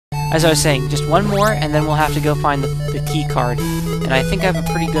as I was saying, just one more, and then we'll have to go find the key card. And I think I have a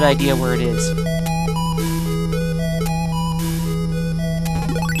pretty good idea where it is.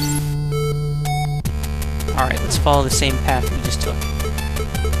 Alright, let's follow the same path we just took.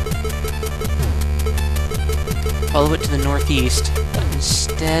 Follow it to the northeast, but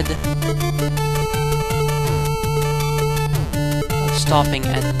instead of stopping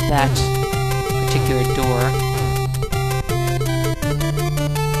at that particular door,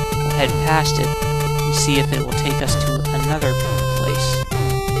 we'll head past it and see if it will take us to another place.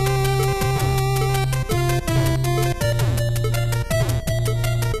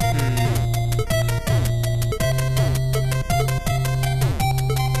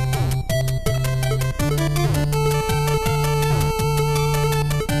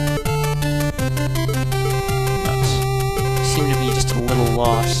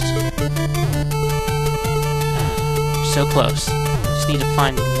 Lost. So close. Just need to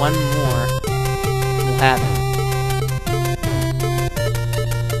find one more. We'll have it.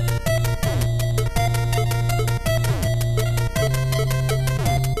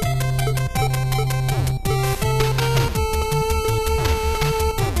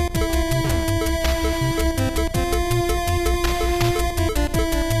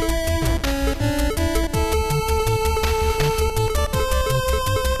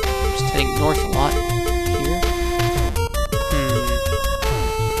 North a lot here.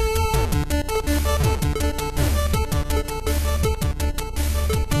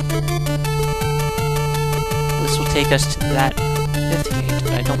 This will take us to that 5th gate,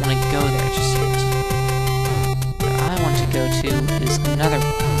 but I don't want to go there just yet. What I want to go to is another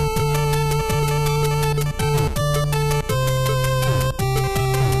one.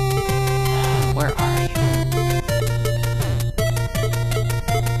 Where are you?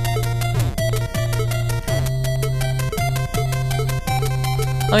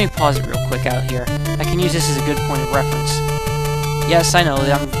 Let me pause it real quick out here. I can use this as a good point of reference. Yes, I know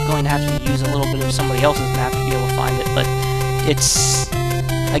that I'm going to have to use a little bit of somebody else's map to be able to find it, but it's...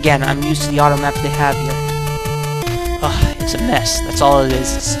 Again, I'm used to the auto map they have here. Ugh, it's a mess. That's all it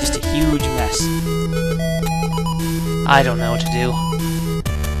is. It's just a huge mess. I don't know what to do.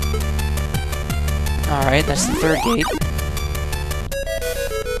 Alright, that's the 3rd gate.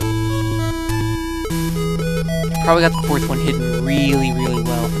 Probably got the 4th one hidden really, really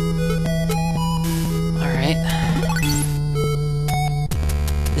well. Alright.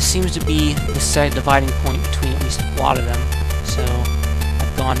 This seems to be the dividing point between at least a lot of them. So,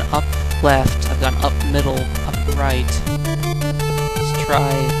 I've gone up left, I've gone up middle, up right. Let's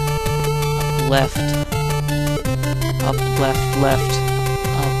try up left, left,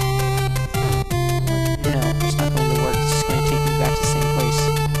 up. No, it's not going to work. It's just going to take me back to the same place.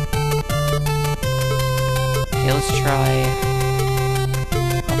 Okay, let's try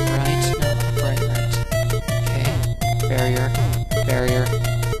upright. No, upright, right. Okay. Barrier. Barrier.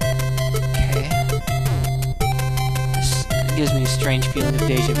 Okay. This gives me a strange feeling of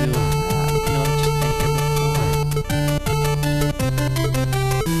deja vu. No, I've just been here before.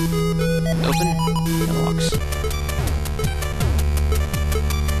 Open. No locks.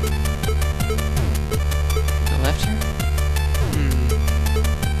 Go left here?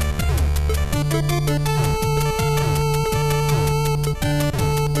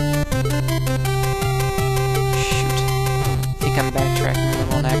 I'm backtracking a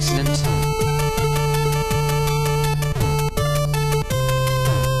little on accident.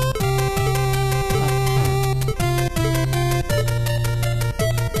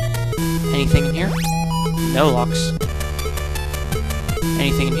 Anything in here? No locks.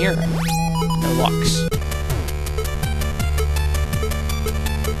 Anything in here? No locks.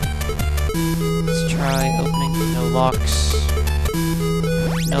 Let's try opening. No locks.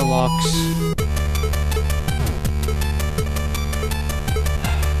 No locks.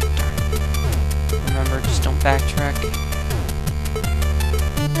 Just don't backtrack.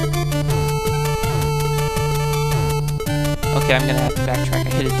 Okay, I'm gonna have to backtrack. I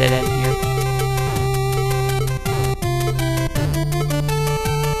hit a dead end here.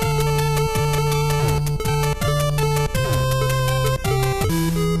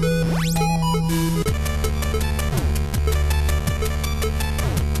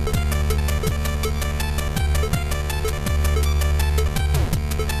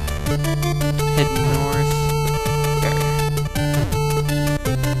 Head north. Barrier.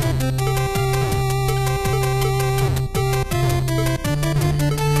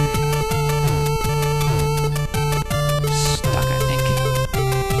 Stuck, I think.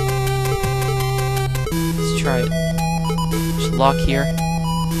 Let's try it. Just lock here.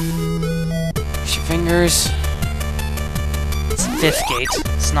 Push your fingers. It's the 5th gate.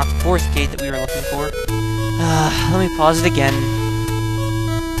 It's it's not the fourth gate that we were looking for. Let me pause it again.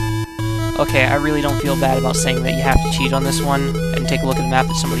 Okay, I really don't feel bad about saying that you have to cheat on this one and take a look at a map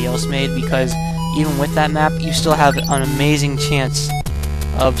that somebody else made, because even with that map, you still have an amazing chance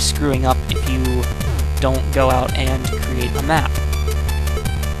of screwing up if you don't go out and create a map.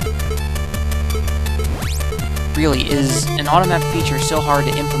 Really, is an auto-map feature so hard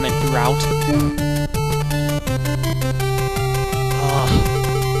to implement throughout?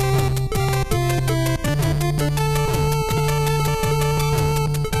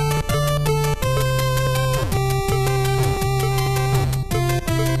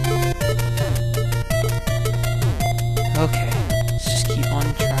 Okay, let's just keep on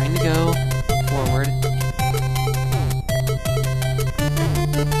trying to go forward.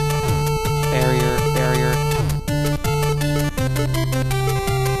 Barrier, barrier.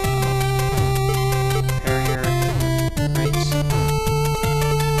 Barrier, right.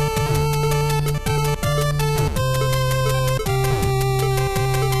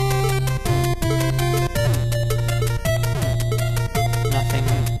 Nothing,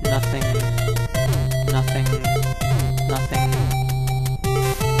 nothing, nothing. Nothing.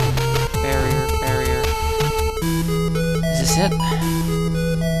 Barrier, barrier. Is this it?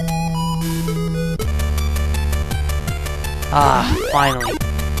 Ah, finally.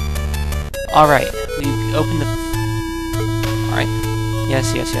 Alright, we've opened the... Alright.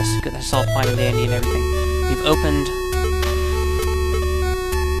 Yes, yes, yes. Good, that's all fine and dandy and everything. We've opened...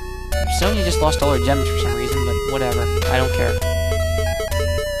 Sony just lost all her gems for some reason, but whatever. I don't care.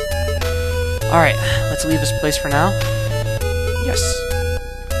 Alright, let's leave this place for now. Yes.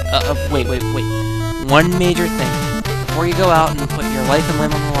 Wait. One major thing. Before you go out and put your life and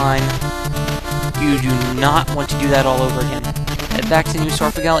limb on the line, you do not want to do that all over again. Head back to New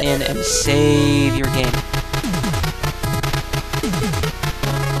Sorfagal Inn and save your game.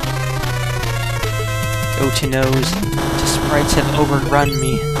 Oh, to nose. The sprites have overrun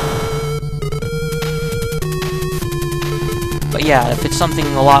me. But yeah, if it's something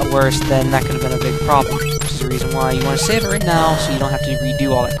a lot worse, then that could have been a big problem. Which is the reason why you want to save it right now, so you don't have to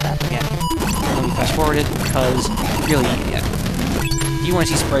redo all that crap again. Let me fast forward it, because, really, yeah, you want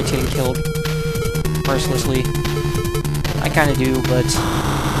to see sprites getting killed mercilessly. I kinda do, but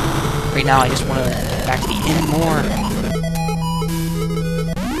right now I just want to get back to the inn more.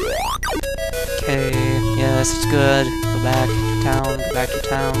 Okay, yes, it's good. Go back to town, go back to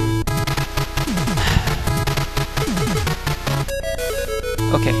town.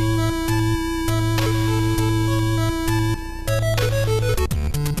 Okay.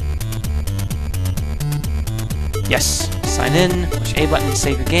 Yes. Sign in, push A button to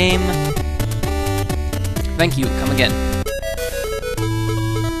save your game. Thank you, come again.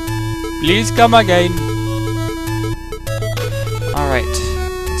 Please come again. Alright.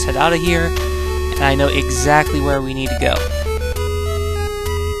 Let's head out of here, and I know exactly where we need to go.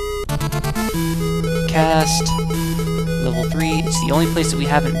 Cast. Level 3. It's the only place that we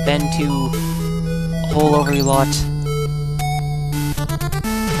haven't been to a whole overly lot.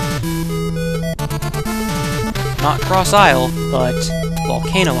 Not Cross Isle, but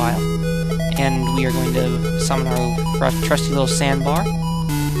Volcano Isle. And we are going to summon our trusty little sandbar.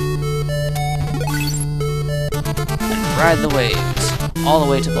 And ride the waves, all the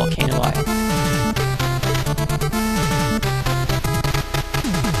way to Volcano Isle.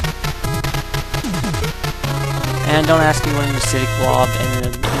 And don't ask me what an acidic blob and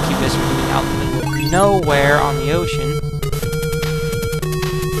an incubus are doing out in the middle of nowhere on the ocean.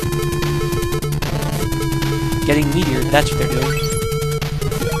 Getting meteor, that's what they're doing.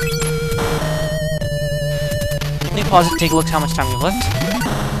 Let me pause it and take a look at how much time we've left.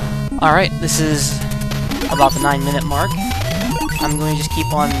 Alright, this is about the 9-minute mark. I'm going to just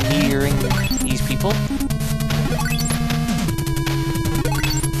keep on meteoring these people.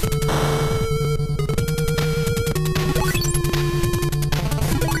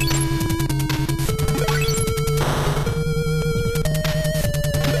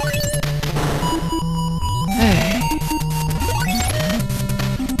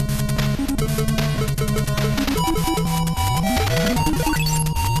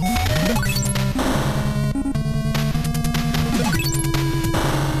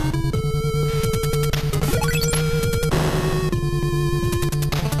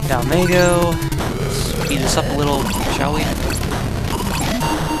 Down they go. Speed this up a little, shall we?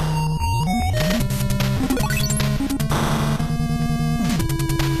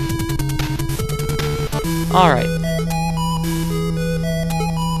 Alright.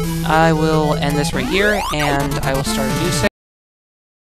 I will end this right here, and I will start a new section.